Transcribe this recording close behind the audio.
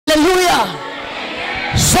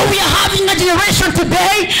So we are having a generation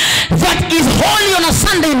today that is holy on a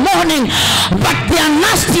Sunday morning, but they are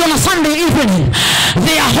nasty on a Sunday evening.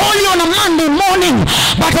 They are holy on a Monday morning,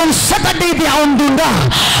 but on Saturday they are on dunda.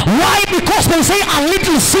 Why? Because they say a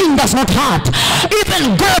little sin does not hurt.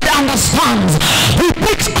 Even God understands. We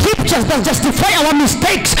pick scriptures that justify our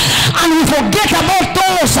mistakes, and we forget about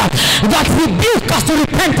those that rebuke us to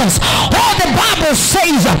repentance. All the Bible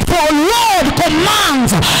says, for Lord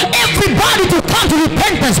commands everybody to come to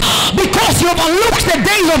repentance, because you overlooked the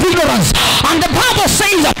days of ignorance. And the Bible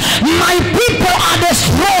says, my people are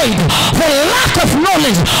destroyed for lack of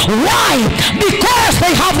knowledge. Why? Because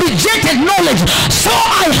they have rejected knowledge. So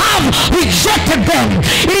I have rejected them.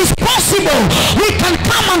 It is possible we can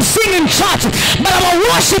come and sing in church, but our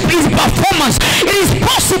worship is performance. It is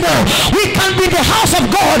possible we can be in the house of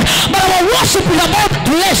God, but our worship is about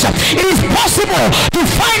pleasure. It is possible to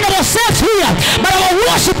find ourselves here, but our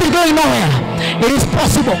worship is going nowhere. It is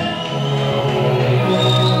possible.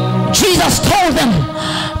 Jesus told them,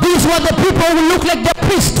 these were the people who look like the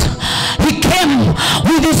priest. He came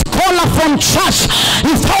with his collar from church.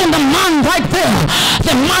 He found a man right there.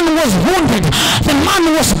 The man was wounded. The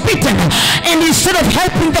man was beaten. And instead of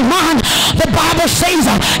helping the man, the Bible says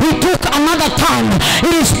he took another turn.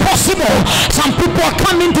 It is possible some people are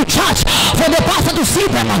coming to church for the pastor to see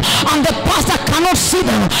them, and the pastor cannot see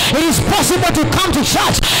them. It is possible to come to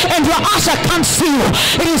church and your usher can't see you.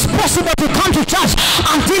 It is possible to come to church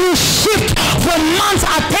until you shift from man's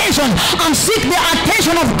attention and seek the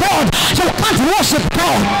attention of God. You can't worship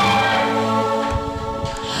God.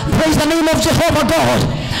 Praise the name of Jehovah God.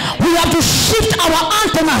 We have to shift our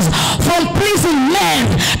antennas from pleasing men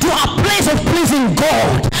to a place of pleasing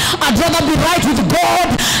God. I'd rather be right with God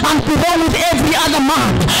and be wrong with every other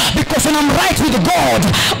man, because when I'm right with God,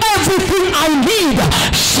 everything I need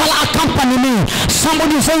shall accompany me.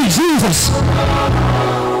 Somebody say Jesus.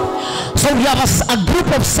 So we have a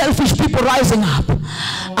group of selfish people rising up.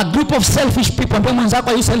 A group of selfish people.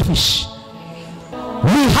 Are you selfish?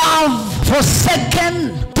 We have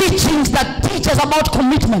forsaken teachings that teach us about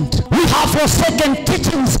commitment. We have forsaken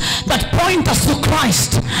teachings that point us to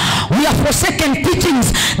Christ. We have forsaken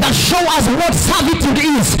teachings that show us what servitude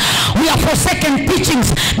is. We have forsaken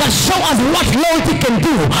teachings that show us what loyalty can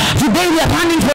do. Today we are running for